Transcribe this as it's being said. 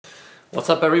What's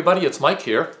up everybody, it's Mike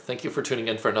here. Thank you for tuning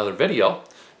in for another video.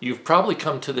 You've probably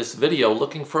come to this video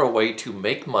looking for a way to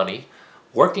make money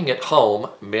working at home,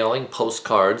 mailing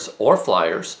postcards or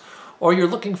flyers, or you're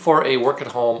looking for a work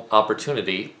at home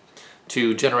opportunity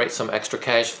to generate some extra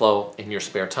cash flow in your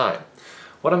spare time.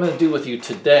 What I'm going to do with you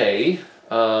today,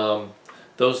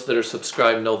 those that are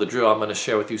subscribed know the drill. I'm going to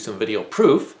share with you some video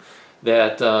proof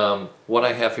that what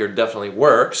I have here definitely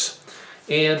works.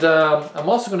 And I'm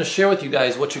also going to share with you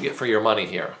guys what you get for your money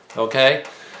here, okay?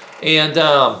 And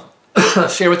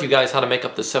share with you guys how to make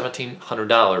up the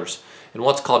 $1,700 in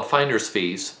what's called finder's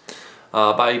fees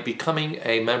by becoming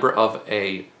a member of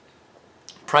a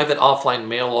private offline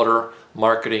mail order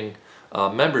marketing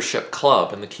membership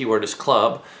club. And the keyword is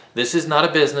club. This is not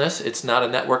a business. It's not a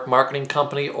network marketing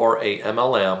company or a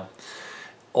MLM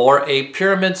or a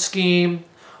pyramid scheme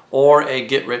or a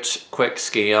get-rich-quick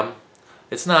scam.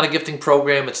 It's not a gifting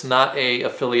program. It's not a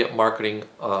affiliate marketing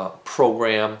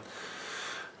program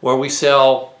where we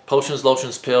sell potions,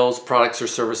 lotions, pills, products or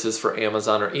services for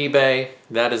Amazon or eBay.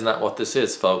 That is not what this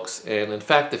is, folks. And in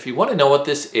fact, if you want to know what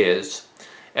this is,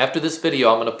 after this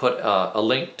video, I'm going to put a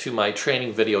link to my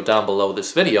training video down below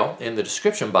this video in the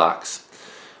description box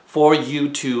for you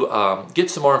to get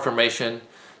some more information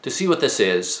to see what this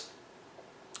is.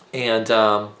 And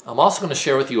I'm also going to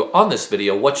share with you on this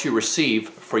video what you receive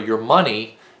for your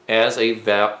money as a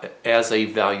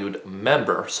valued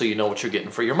member, so you know what you're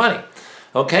getting for your money.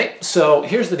 Okay, so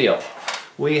here's the deal.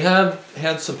 We have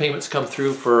had some payments come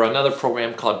through for another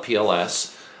program called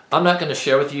PLS. I'm not going to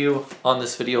share with you on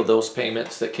this video those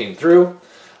payments that came through.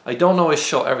 I don't always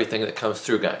show everything that comes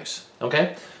through, guys.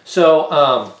 Okay, so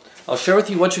I'll share with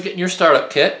you what you get in your startup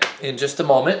kit in just a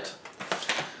moment.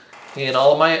 In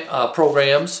all of my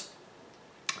programs,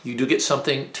 you do get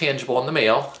something tangible in the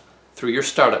mail through your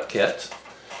startup kit.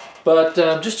 But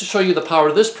just to show you the power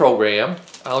of this program,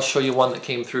 I'll show you one that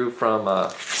came through from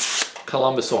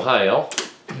Columbus, Ohio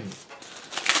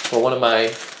for one of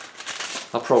my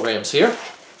programs here.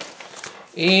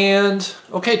 And,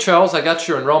 okay, Charles, I got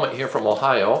your enrollment here from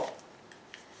Ohio.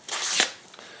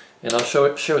 And I'll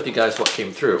share with you guys what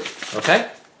came through,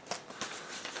 okay?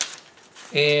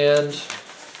 And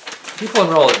people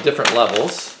enroll at different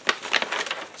levels.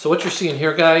 So what you're seeing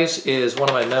here, guys, is one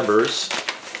of my members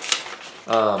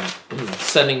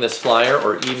sending this flyer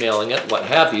or emailing it, what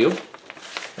have you.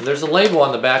 And there's a label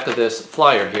on the back of this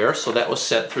flyer here, so that was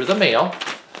sent through the mail.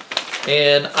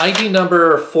 And ID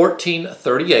number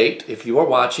 1438, if you are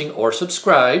watching or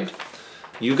subscribed,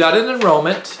 you got an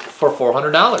enrollment for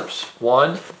 $400.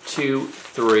 1, 2,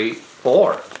 3,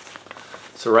 4.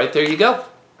 So right there you go.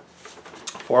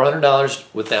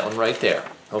 $400 with that one right there,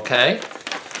 okay?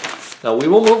 Now we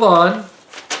will move on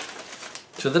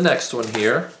to the next one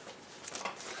here.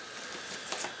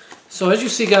 So as you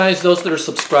see, guys, those that are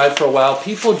subscribed for a while,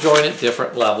 people join at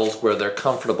different levels where they're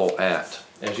comfortable at,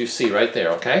 as you see right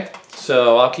there, okay?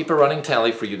 So I'll keep a running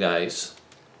tally for you guys.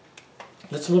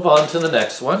 Let's move on to the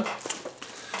next one,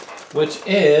 which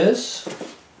is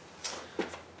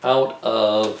out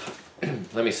of,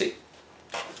 let me see.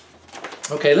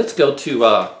 Okay, let's go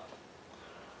to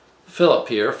Philip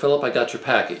here. Philip, I got your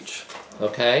package,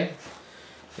 okay?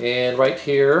 And right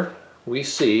here we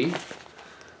see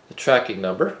the tracking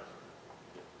number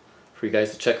for you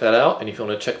guys to check that out, and if you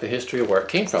want to check the history of where it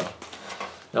came from.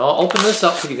 Now I'll open this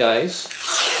up for you guys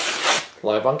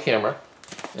live on camera,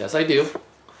 as I do.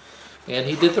 And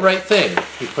he did the right thing.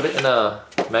 He put it in a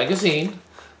magazine,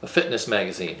 a fitness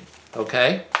magazine,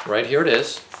 okay? Right here it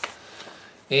is.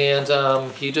 And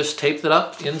he just taped it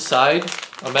up inside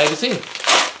a magazine.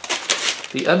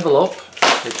 The envelope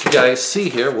that you guys see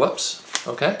here, whoops,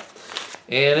 okay?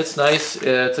 And it's nice,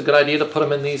 it's a good idea to put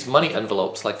them in these money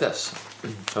envelopes like this,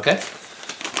 okay?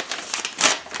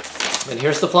 And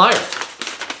here's the flyer.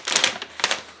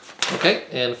 Okay,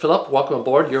 and Philip, welcome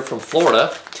aboard. You're from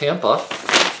Florida, Tampa.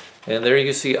 And there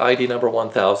you see ID number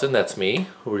 1000, that's me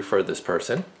who referred this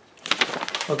person.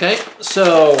 Okay,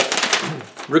 so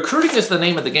recruiting is the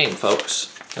name of the game,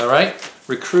 folks. All right?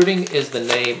 Recruiting is the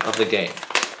name of the game.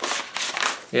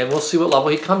 And we'll see what level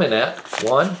he come in at.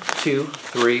 1, 2,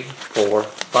 3, 4,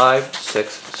 5,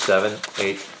 6, 7,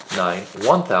 8, 9,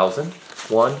 1000.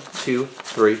 1, 2,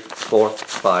 3, 4,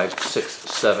 5, 6,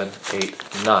 7, 8,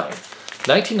 9.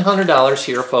 $1,900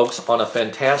 here, folks, on a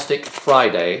fantastic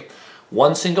Friday.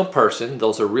 One single person.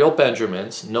 Those are real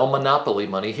Benjamins. No monopoly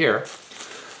money here.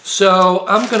 So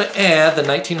I'm going to add the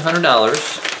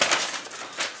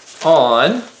 $1,900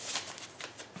 on.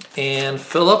 And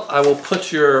Philip, I will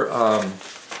put your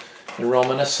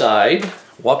enrollment aside.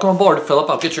 Welcome aboard, Philip.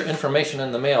 I'll get your information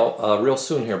in the mail real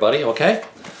soon here, buddy, okay?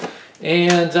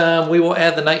 And we will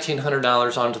add the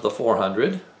 $1,900 onto the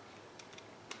 $400.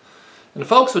 And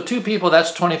folks, with 2 people,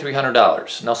 that's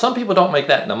 $2,300. Now, some people don't make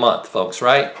that in a month, folks,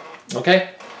 right? Okay?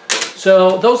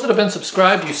 So those that have been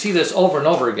subscribed, you see this over and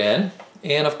over again.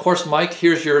 And of course, Mike,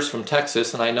 here's yours from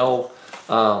Texas. And I know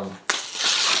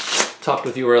talked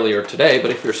with you earlier today,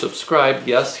 but if you're subscribed,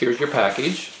 yes, here's your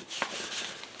package.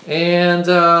 And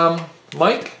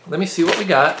Mike, let me see what we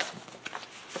got.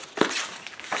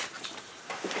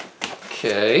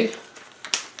 Okay.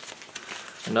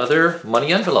 Another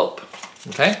money envelope.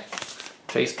 Okay.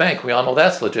 Chase Bank, we all know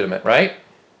that's legitimate, right?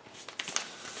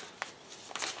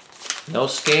 No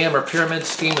scam or pyramid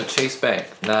scheme with Chase Bank.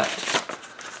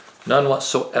 None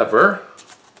whatsoever.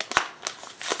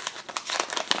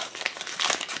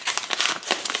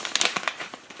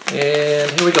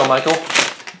 And here we go, Michael.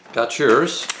 Got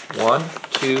yours. 1,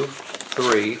 2,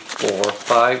 3, 4,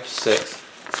 5, 6,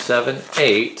 7,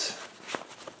 8,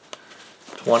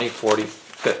 20, 40,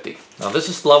 50. Now this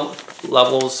is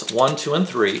levels 1, 2, and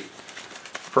 3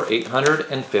 for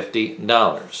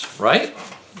 $850, right?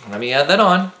 Let me add that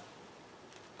on.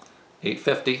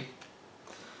 $850.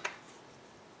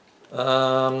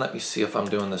 Let me see if I'm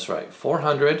doing this right.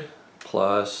 400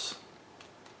 plus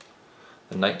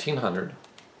the 1,900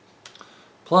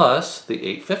 plus the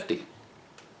 850.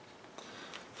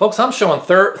 Folks, I'm showing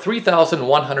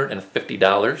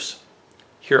 $3,150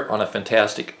 here on a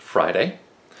fantastic Friday.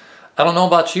 I don't know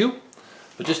about you,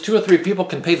 but just 2 or 3 people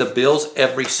can pay the bills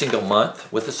every single month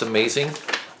with this amazing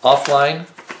offline,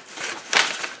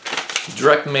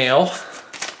 direct mail,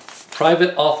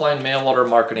 private offline mail order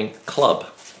marketing club.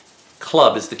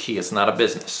 Club is the key, it's not a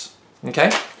business. Okay?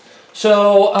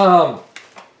 So,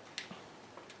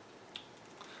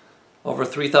 over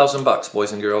 3,000 bucks,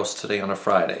 boys and girls, today on a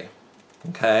Friday.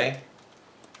 Okay?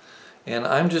 And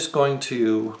I'm just going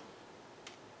to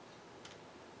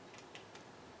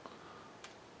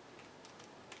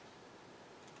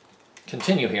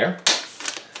continue here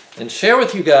and share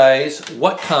with you guys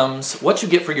what you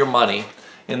get for your money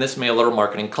in this mail order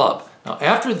marketing club. Now,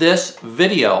 after this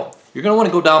video, you're going to want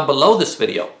to go down below this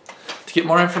video to get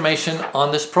more information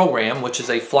on this program, which is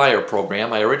a flyer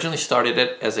program. I originally started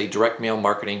it as a direct mail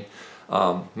marketing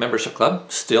membership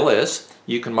club, still is.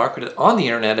 You can market it on the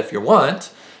internet if you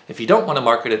want. If you don't want to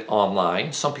market it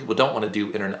online, some people don't want to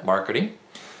do internet marketing,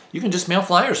 you can just mail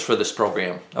flyers for this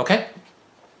program, okay?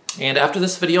 And after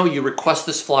this video, you request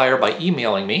this flyer by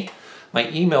emailing me. My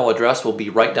email address will be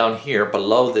right down here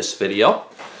below this video.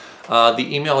 The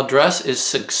email address is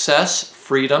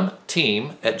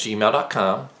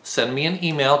successfreedomteam@gmail.com. Send me an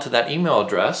email to that email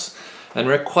address and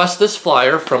request this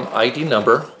flyer from ID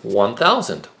number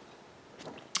 1000.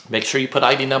 Make sure you put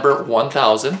ID number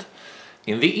 1000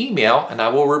 in the email, and I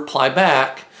will reply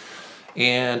back,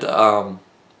 and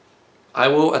I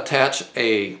will attach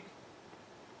a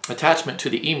attachment to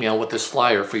the email with this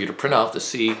flyer for you to print out to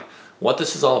see what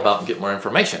this is all about and get more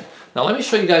information. Now let me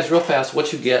show you guys real fast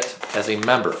what you get as a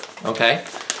member, okay?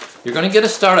 You're going to get a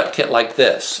startup kit like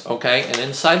this, okay? And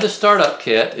inside the startup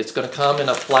kit, it's going to come in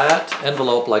a flat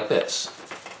envelope like this.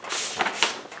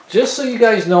 Just so you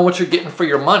guys know what you're getting for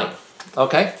your money,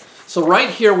 okay? So right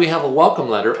here we have a welcome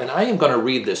letter, and I am going to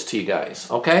read this to you guys,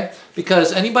 okay?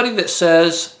 Because anybody that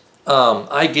says,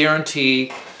 I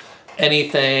guarantee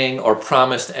anything or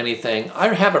promised anything,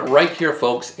 I have it right here,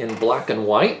 folks, in black and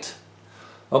white,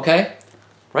 okay?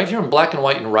 Right here in black and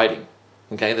white in writing,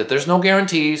 okay? That there's no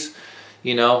guarantees,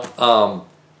 you know,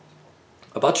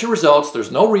 about your results.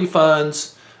 There's no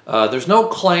refunds. There's no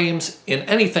claims in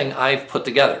anything I've put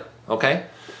together, okay?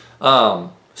 And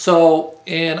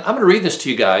I'm going to read this to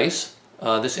you guys,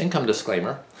 this income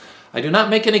disclaimer. I do not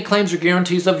make any claims or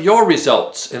guarantees of your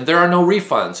results, and there are no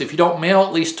refunds. If you don't mail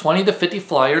at least 20 to 50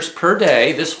 flyers per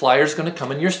day, this flyer is going to come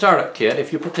in your startup kit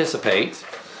if you participate.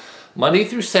 Monday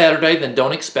through Saturday, then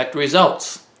don't expect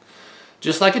results.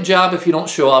 Just like a job, if you don't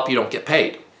show up, you don't get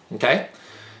paid, okay?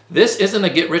 This isn't a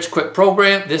get-rich-quick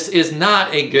program. This is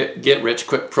not a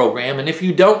get-rich-quick program, and if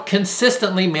you don't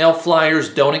consistently mail flyers,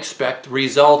 don't expect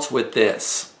results with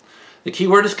this. The key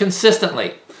word is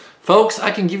consistently. Folks,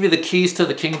 I can give you the keys to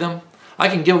the kingdom. I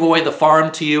can give away the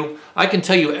farm to you. I can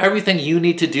tell you everything you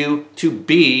need to do to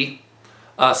be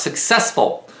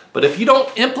successful. But if you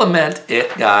don't implement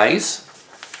it, guys,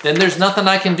 then there's nothing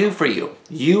I can do for you.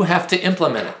 You have to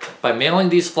implement it by mailing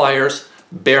these flyers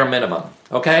bare minimum,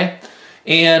 okay?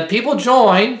 And people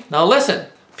join, now listen,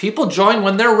 people join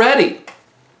when they're ready,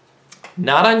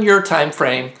 not on your time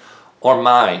frame or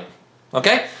mine,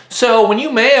 okay? So when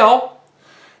you mail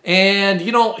and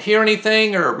you don't hear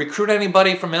anything or recruit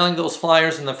anybody from mailing those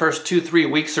flyers in the first 2-3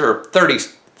 weeks or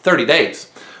 30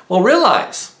 days, well,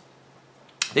 realize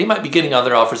They might be getting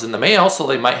other offers in the mail, so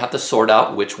they might have to sort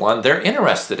out which one they're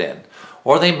interested in.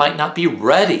 Or they might not be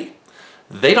ready.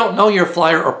 They don't know your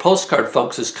flyer or postcard,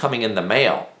 folks, is coming in the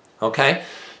mail, okay?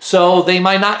 So they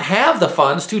might not have the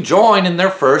funds to join in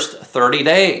their first 30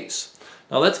 days.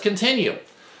 Now let's continue.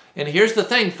 And here's the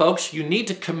thing, folks, you need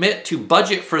to commit to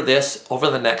budget for this over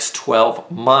the next 12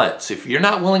 months. If you're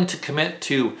not willing to commit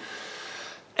to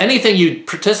anything you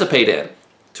participate in,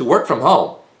 to work from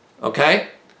home, okay?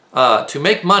 To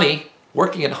make money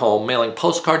working at home, mailing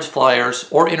postcards, flyers,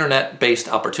 or internet-based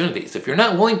opportunities. If you're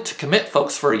not willing to commit,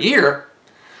 folks, for a year,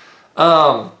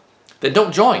 then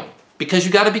don't join. Because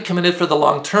you got to be committed for the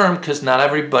long term, because not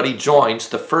everybody joins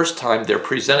the first time they're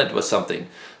presented with something.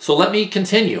 So let me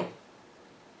continue.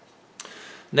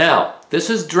 Now, this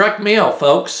is direct mail,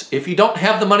 folks. If you don't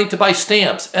have the money to buy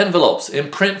stamps, envelopes,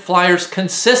 and print flyers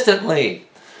consistently,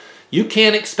 you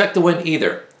can't expect to win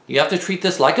either. You have to treat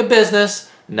this like a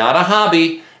business, not a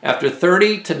hobby. After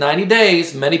 30 to 90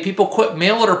 days, many people quit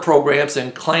mail order programs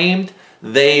and claimed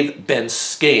they've been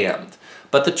scammed.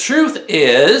 But the truth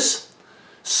is,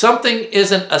 something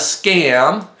isn't a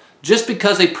scam just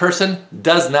because a person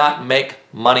does not make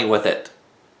money with it.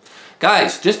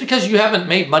 Guys, just because you haven't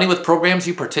made money with programs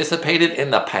you participated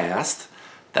in the past,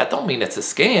 that don't mean it's a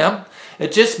scam.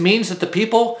 It just means that the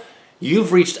people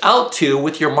you've reached out to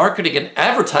with your marketing and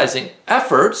advertising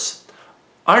efforts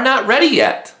are not ready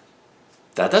yet.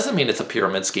 That doesn't mean it's a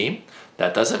pyramid scheme.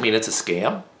 That doesn't mean it's a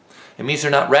scam. It means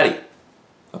they're not ready.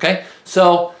 Okay?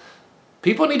 So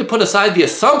people need to put aside the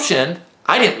assumption,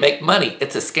 I didn't make money,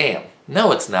 it's a scam.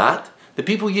 No, it's not. The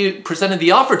people you presented the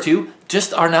offer to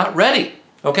just are not ready.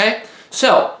 Okay?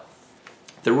 So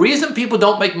the reason people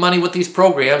don't make money with these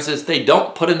programs is they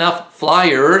don't put enough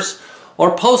flyers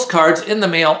or postcards in the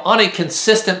mail on a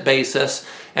consistent basis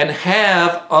and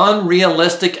have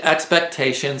unrealistic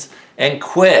expectations and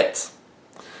quit.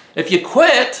 If you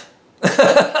quit,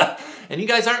 and you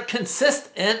guys aren't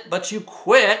consistent, but you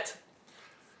quit,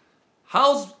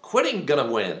 how's quitting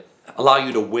gonna allow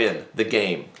you to win the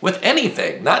game with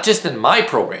anything, not just in my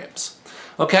programs?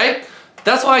 Okay?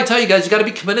 That's why I tell you guys, you gotta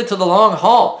be committed to the long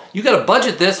haul. You gotta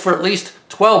budget this for at least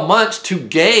 12 months to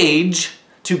gauge,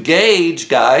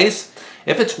 guys,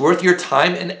 if it's worth your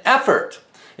time and effort.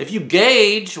 If you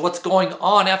gauge what's going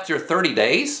on after 30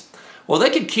 days, well, they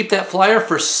could keep that flyer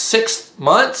for 6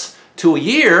 months to a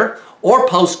year, or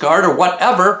postcard, or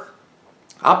whatever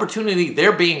opportunity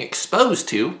they're being exposed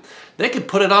to. They could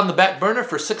put it on the back burner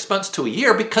for 6 months to a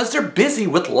year because they're busy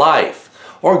with life,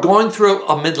 or going through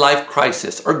a midlife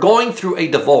crisis, or going through a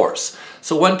divorce.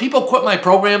 So when people quit my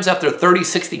programs after 30,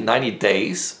 60, 90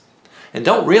 days, and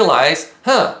don't realize,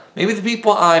 maybe the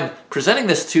people I'm presenting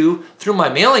this to through my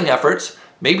mailing efforts,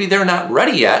 maybe they're not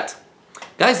ready yet.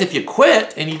 Guys, if you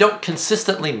quit and you don't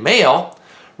consistently mail,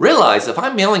 realize if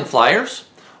I'm mailing flyers,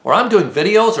 or I'm doing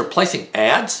videos or placing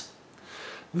ads,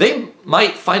 they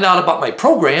might find out about my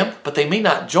program, but they may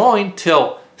not join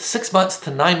till 6 months to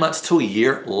 9 months to a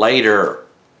year later.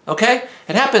 Okay?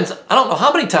 It happens, I don't know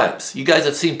how many times you guys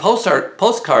have seen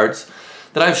postcards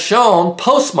that I've shown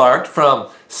postmarked from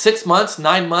 6 months,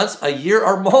 9 months, a year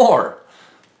or more.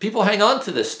 People hang on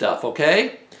to this stuff,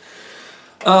 okay?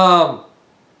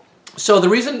 So the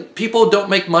reason people don't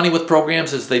make money with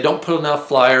programs is they don't put enough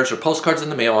flyers or postcards in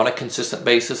the mail on a consistent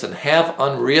basis and have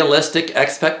unrealistic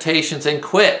expectations and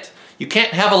quit. You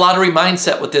can't have a lottery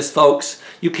mindset with this, folks.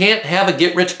 You can't have a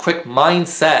get-rich-quick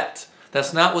mindset.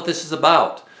 That's not what this is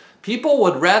about. People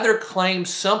would rather claim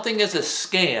something as a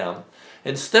scam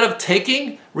instead of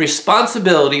taking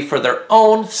responsibility for their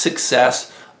own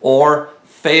success or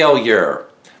failure.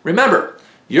 Remember,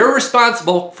 you're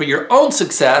responsible for your own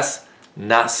success,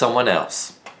 not someone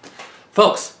else.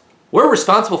 Folks, we're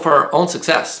responsible for our own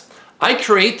success. I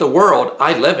create the world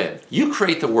I live in. You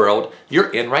create the world you're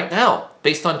in right now,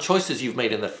 based on choices you've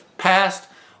made in the past,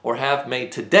 or have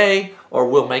made today, or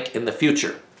will make in the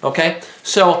future. Okay?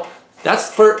 So that's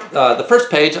for the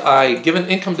first page. I give an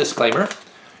income disclaimer.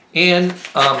 And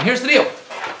here's the deal.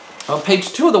 On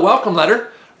page 2 of the welcome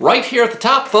letter, right here at the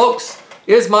top, folks,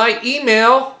 is my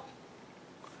email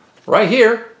right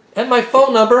here and my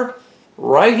phone number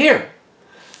right here.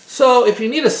 So if you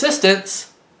need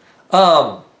assistance,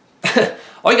 all you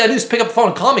gotta do is pick up the phone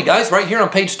and call me, guys. Right here on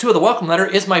page 2 of the welcome letter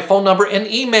is my phone number and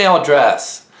email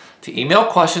address to email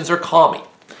questions or call me.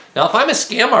 Now, if I'm a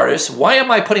scam artist, why am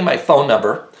I putting my phone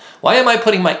number, why am I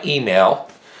putting my email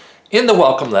in the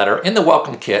welcome letter, in the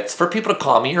welcome kits for people to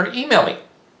call me or email me?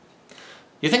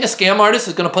 You think a scam artist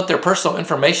is going to put their personal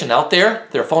information out there,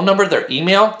 their phone number, their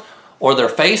email, or their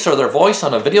face or their voice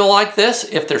on a video like this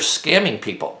if they're scamming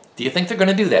people? Do you think they're going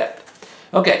to do that?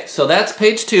 Okay, so that's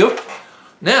page 2.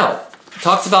 Now,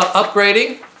 talks about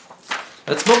upgrading.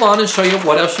 Let's move on and show you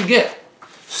what else you get.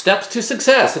 Steps to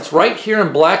success. It's right here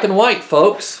in black and white,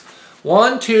 folks.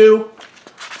 1, 2.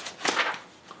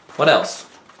 What else?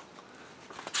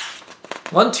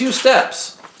 1, 2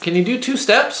 steps. Can you do 2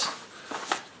 steps?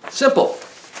 Simple.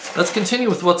 Let's continue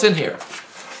with what's in here.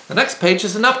 The next page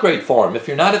is an upgrade form. If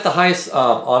you're not at the highest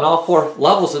on all 4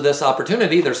 levels of this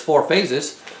opportunity, there's 4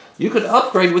 phases, you could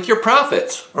upgrade with your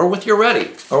profits or with your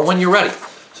ready or when you're ready.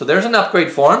 So there's an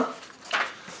upgrade form.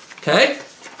 Okay?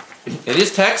 It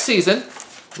is tax season.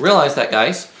 Realize that,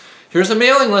 guys. Here's a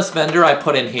mailing list vendor I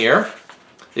put in here.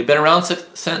 They've been around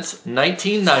since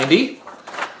 1990.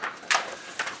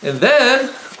 And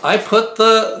then I put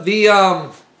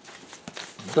the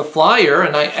flyer,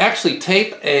 and I actually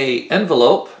tape a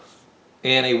envelope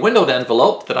and a windowed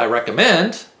envelope that I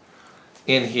recommend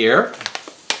in here,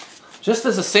 just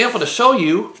as a sample to show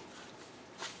you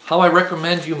how I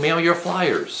recommend you mail your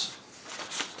flyers.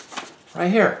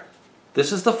 Right here.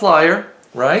 This is the flyer,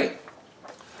 right?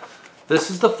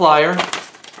 This is the flyer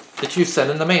that you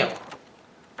send in the mail,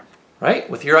 right?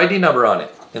 With your ID number on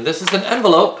it. And this is an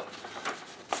envelope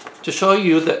to show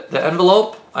you that the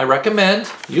envelope I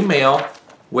recommend you mail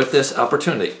with this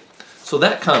opportunity. So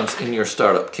that comes in your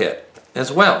startup kit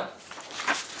as well.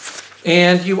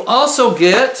 And you also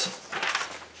get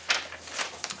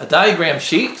a diagram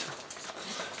sheet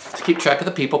to keep track of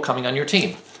the people coming on your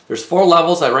team. There's 4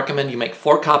 levels. I recommend you make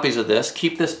 4 copies of this.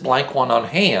 Keep this blank one on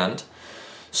hand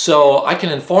so I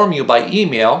can inform you by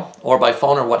email or by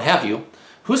phone or what have you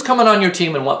who's coming on your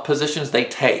team and what positions they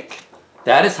take.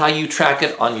 That is how you track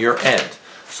it on your end.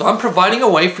 So I'm providing a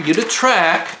way for you to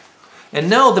track and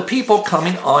know the people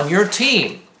coming on your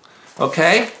team.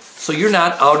 Okay? So you're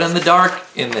not out in the dark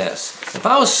in this. If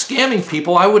I was scamming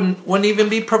people, I wouldn't even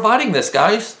be providing this,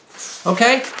 guys.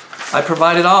 Okay? I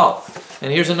provide it all.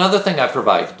 And here's another thing I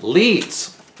provide.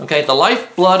 Leads. Okay? The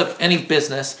lifeblood of any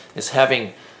business is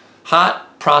having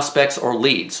hot prospects or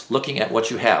leads, looking at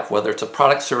what you have, whether it's a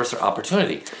product, service, or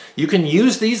opportunity. You can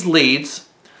use these leads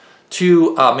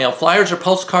to mail flyers or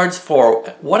postcards for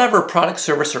whatever product,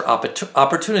 service, or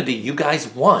opportunity you guys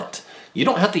want. You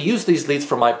don't have to use these leads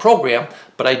for my program,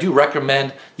 but I do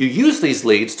recommend you use these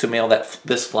leads to mail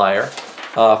this flyer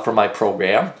for my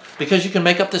program, because you can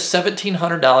make up to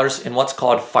 $1,700 in what's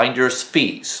called finder's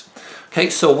fees. Okay,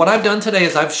 so what I've done today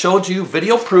is I've showed you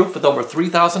video proof with over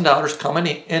 $3,000 coming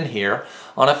in here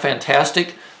on a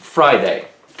fantastic Friday.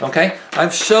 Okay,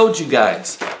 I've showed you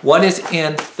guys what is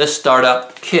in the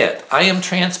startup kit. I am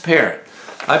transparent.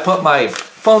 I put my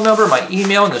phone number, my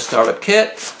email in the startup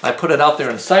kit. I put it out there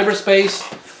in cyberspace.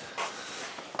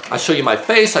 I show you my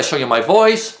face. I show you my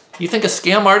voice. You think a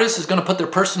scam artist is going to put their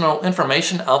personal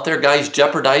information out there, guys,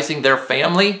 jeopardizing their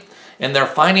family and their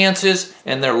finances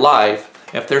and their life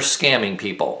if they're scamming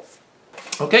people?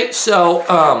 Okay,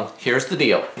 so here's the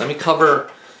deal. Let me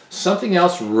cover something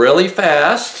else really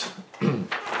fast.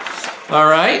 All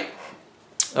right.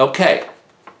 Okay.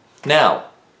 Now,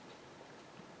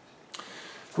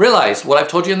 realize what I've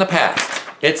told you in the past.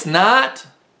 It's not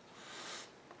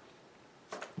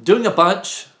doing a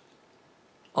bunch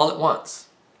all at once.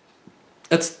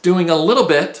 It's doing a little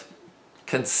bit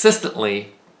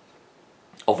consistently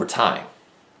over time.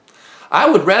 I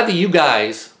would rather you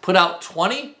guys put out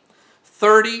 20,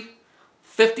 30,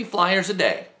 50 flyers a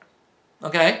day,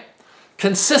 okay?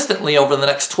 Consistently over the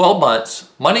next 12 months,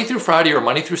 Monday through Friday or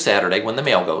Monday through Saturday when the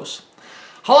mail goes.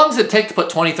 How long does it take to put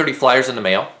 20, 30 flyers in the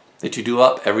mail that you do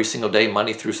up every single day,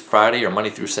 Monday through Friday or Monday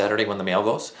through Saturday when the mail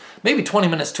goes? Maybe 20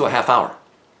 minutes to a half hour.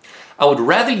 I would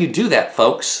rather you do that,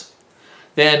 folks,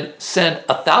 than send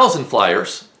 1,000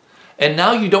 flyers and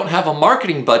now you don't have a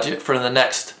marketing budget for the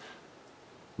next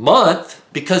month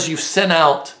because you've sent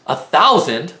out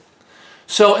 1,000.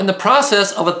 So in the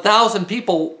process of 1,000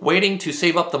 people waiting to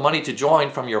save up the money to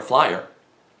join from your flyer,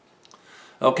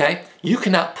 okay, you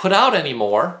cannot put out any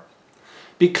more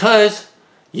because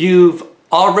you've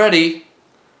already,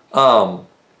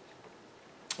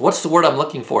 what's the word I'm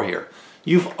looking for here?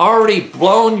 You've already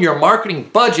blown your marketing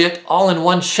budget all in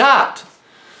one shot.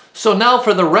 So now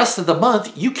for the rest of the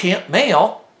month, you can't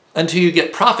mail until you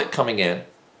get profit coming in,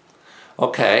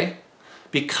 okay,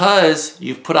 because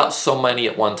you've put out so many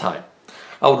at one time.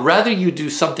 I would rather you do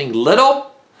something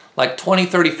little, like 20,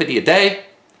 30, 50 a day,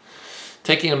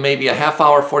 taking maybe a half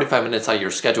hour, 45 minutes out of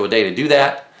your schedule a day to do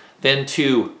that, than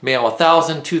to mail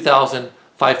 1,000, 2,000,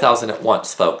 5,000 at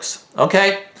once, folks.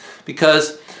 Okay?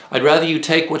 Because I'd rather you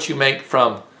take what you make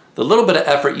from the little bit of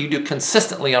effort you do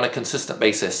consistently on a consistent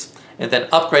basis and then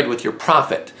upgrade with your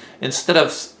profit instead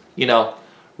of, you know,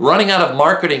 running out of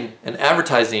marketing and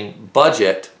advertising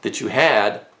budget that you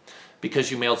had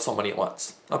because you mailed so many at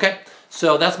once. Okay?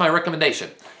 So that's my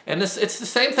recommendation. And it's the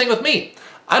same thing with me.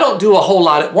 I don't do a whole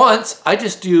lot at once. I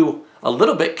just do a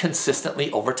little bit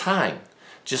consistently over time.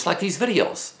 Just like these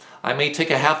videos. I may take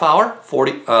a half hour,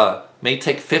 may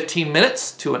take 15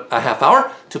 minutes to a half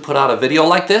hour to put out a video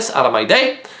like this out of my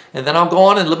day, and then I'll go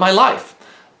on and live my life.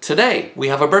 Today, we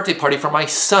have a birthday party for my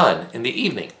son in the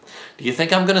evening. Do you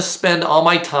think I'm going to spend all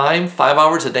my time, 5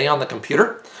 hours a day on the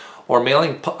computer or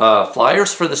mailing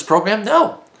flyers for this program?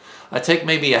 No. I take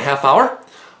maybe a half hour,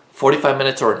 45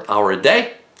 minutes or an hour a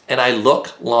day, and I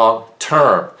look long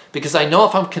term because I know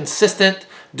if I'm consistent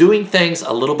doing things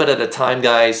a little bit at a time,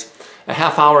 guys, a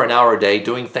half hour, an hour a day,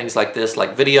 doing things like this,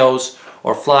 like videos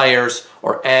or flyers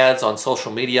or ads on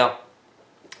social media,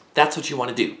 that's what you want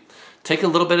to do. Take a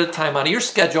little bit of time out of your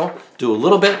schedule, do a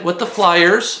little bit with the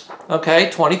flyers,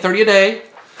 okay, 20, 30 a day,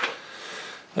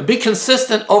 and be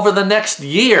consistent over the next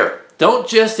year. Don't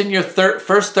just in your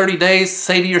first 30 days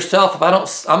say to yourself,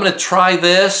 I'm going to try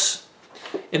this.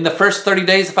 In the first 30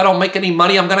 days, if I don't make any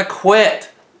money, I'm going to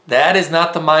quit. That is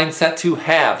not the mindset to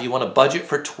have. You want to budget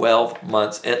for 12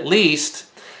 months at least,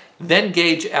 then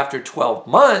gauge after 12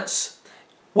 months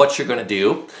what you're going to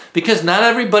do, because not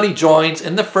everybody joins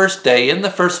in the first day, in the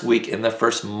first week, in the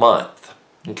first month,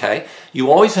 okay?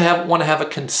 You always want to have a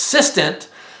consistent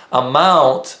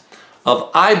amount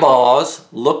of eyeballs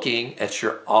looking at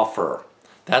your offer.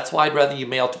 That's why I'd rather you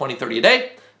mail 20, 30 a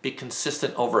day, be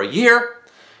consistent over a year,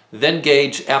 then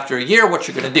gauge after a year what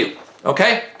you're going to do,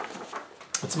 okay?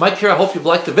 It's Mike here. I hope you've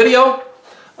liked the video.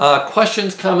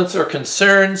 Questions, comments, or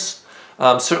concerns,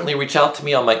 certainly reach out to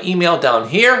me on my email down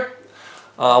here.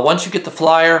 Once you get the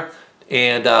flyer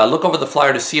and look over the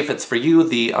flyer to see if it's for you,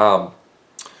 there's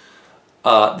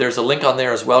a link on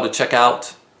there as well to check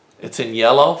out. It's in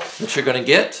yellow that you're going to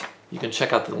get. You can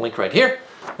check out the link right here.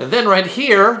 And then right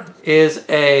here is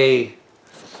a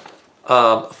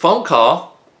phone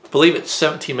call. I believe it's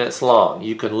 17 minutes long.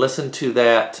 You can listen to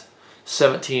that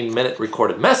 17-minute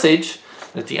recorded message.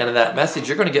 And at the end of that message,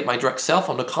 you're going to get my direct cell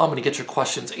phone to call me to get your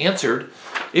questions answered.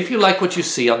 If you like what you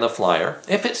see on the flyer,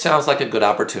 if it sounds like a good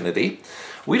opportunity,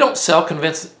 we don't sell,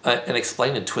 convince, and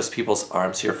explain and twist people's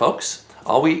arms here, folks.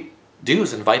 All we do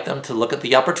is invite them to look at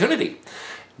the opportunity.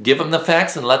 Give them the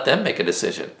facts and let them make a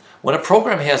decision. When a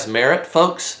program has merit,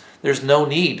 folks, there's no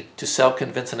need to sell,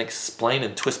 convince, and explain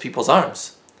and twist people's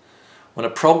arms. When a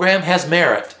program has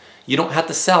merit, you don't have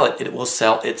to sell it. It will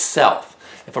sell itself.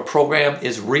 If a program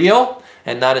is real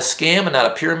and not a scam and not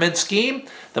a pyramid scheme,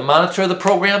 the monitor of the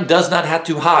program does not have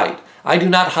to hide. I do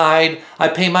not hide. I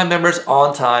pay my members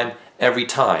on time every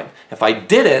time. If I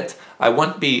didn't, I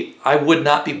would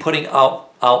not be putting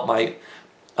out my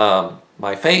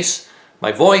my face,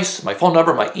 my voice, my phone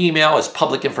number, my email as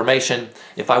public information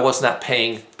if I was not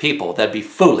paying people. That'd be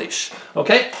foolish.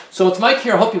 Okay, so it's Mike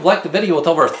here. I hope you've liked the video with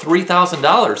over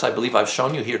 $3,000 I believe I've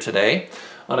shown you here today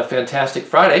on a fantastic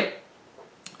Friday.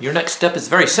 Your next step is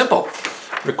very simple.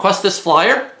 Request this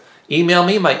flyer. Email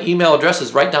me. My email address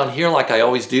is right down here like I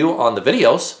always do on the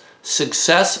videos.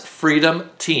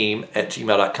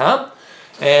 successfreedomteam@gmail.com.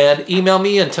 And email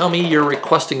me and tell me you're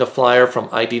requesting a flyer from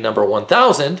ID number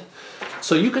 1000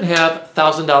 so you can have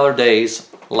 $1,000 days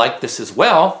like this as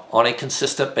well on a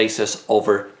consistent basis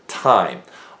over time.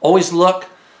 Always look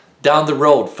down the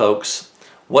road, folks,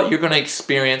 what you're going to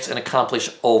experience and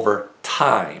accomplish over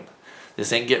time.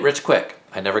 This ain't get rich quick.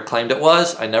 I never claimed it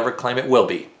was. I never claim it will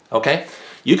be. Okay?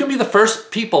 You can be the first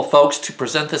people, folks, to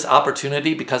present this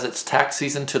opportunity because it's tax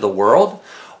season to the world,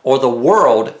 or the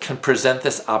world can present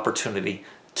this opportunity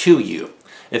to you.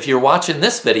 If you're watching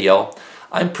this video,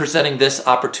 I'm presenting this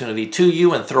opportunity to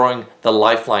you and throwing the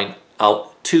lifeline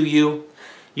out to you.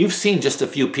 You've seen just a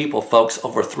few people, folks,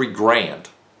 over $3 grand,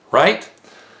 right?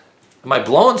 Am I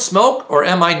blowing smoke or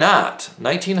am I not?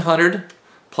 1,900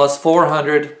 plus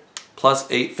 400 plus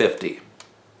 850.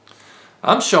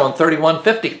 I'm showing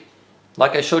 3,150,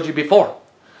 like I showed you before.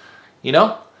 You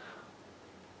know,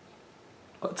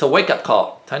 it's a wake-up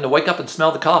call. Time to wake up and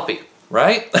smell the coffee,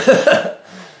 right?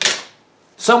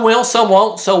 Some will, some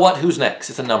won't. So what? Who's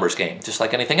next? It's a numbers game, just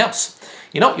like anything else.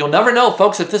 You know, you'll never know,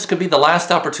 folks, if this could be the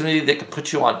last opportunity that could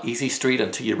put you on easy street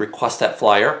until you request that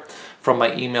flyer from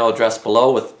my email address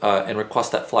below and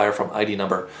request that flyer from ID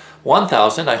number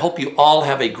 1000. I hope you all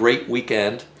have a great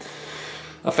weekend,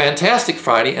 a fantastic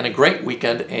Friday, and a great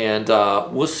weekend. And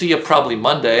we'll see you probably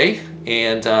Monday.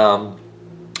 And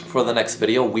for the next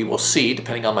video, we will see,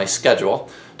 depending on my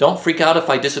schedule. Don't freak out if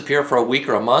I disappear for a week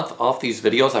or a month off these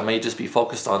videos. I may just be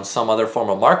focused on some other form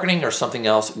of marketing or something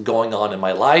else going on in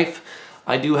my life.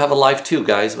 I do have a life too,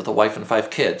 guys, with a wife and 5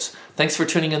 kids. Thanks for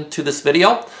tuning into this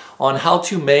video on how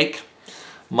to make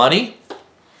money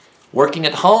working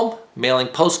at home, mailing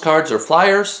postcards or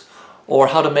flyers, or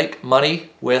how to make money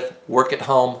with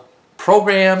work-at-home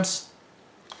programs,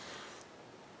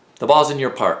 the ball's in your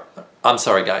park. I'm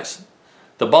sorry, guys.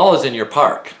 The ball is in your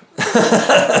park.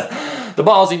 The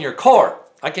ball's in your court.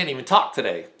 I can't even talk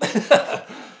today.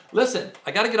 Listen,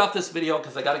 I got to get off this video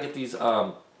because I got to get these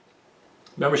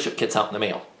membership kits out in the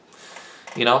mail.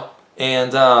 You know? And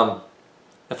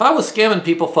if I was scamming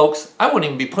people, folks, I wouldn't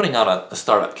even be putting out a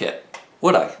startup kit,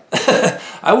 would I?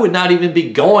 I would not even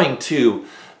be going to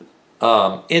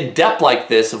in depth like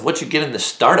this of what you get in the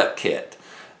startup kit,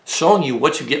 showing you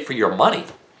what you get for your money.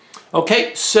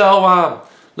 Okay, so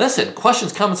listen,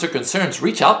 questions, comments, or concerns,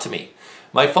 reach out to me.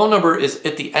 My phone number is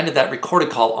at the end of that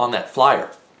recorded call on that flyer.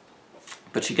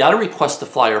 But you got to request the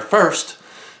flyer first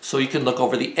so you can look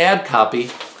over the ad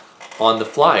copy on the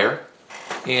flyer,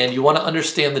 and you want to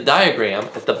understand the diagram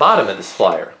at the bottom of this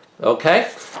flyer.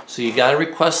 Okay, so you got to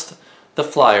request the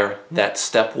flyer. That's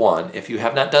step one if you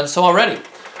have not done so already.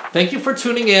 Thank you for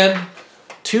tuning in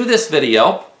to this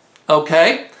video.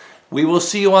 Okay, we will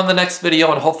see you on the next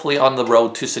video and hopefully on the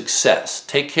road to success.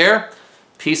 Take care.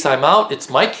 Peace. I'm out. It's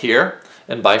Mike here,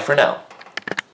 and bye for now.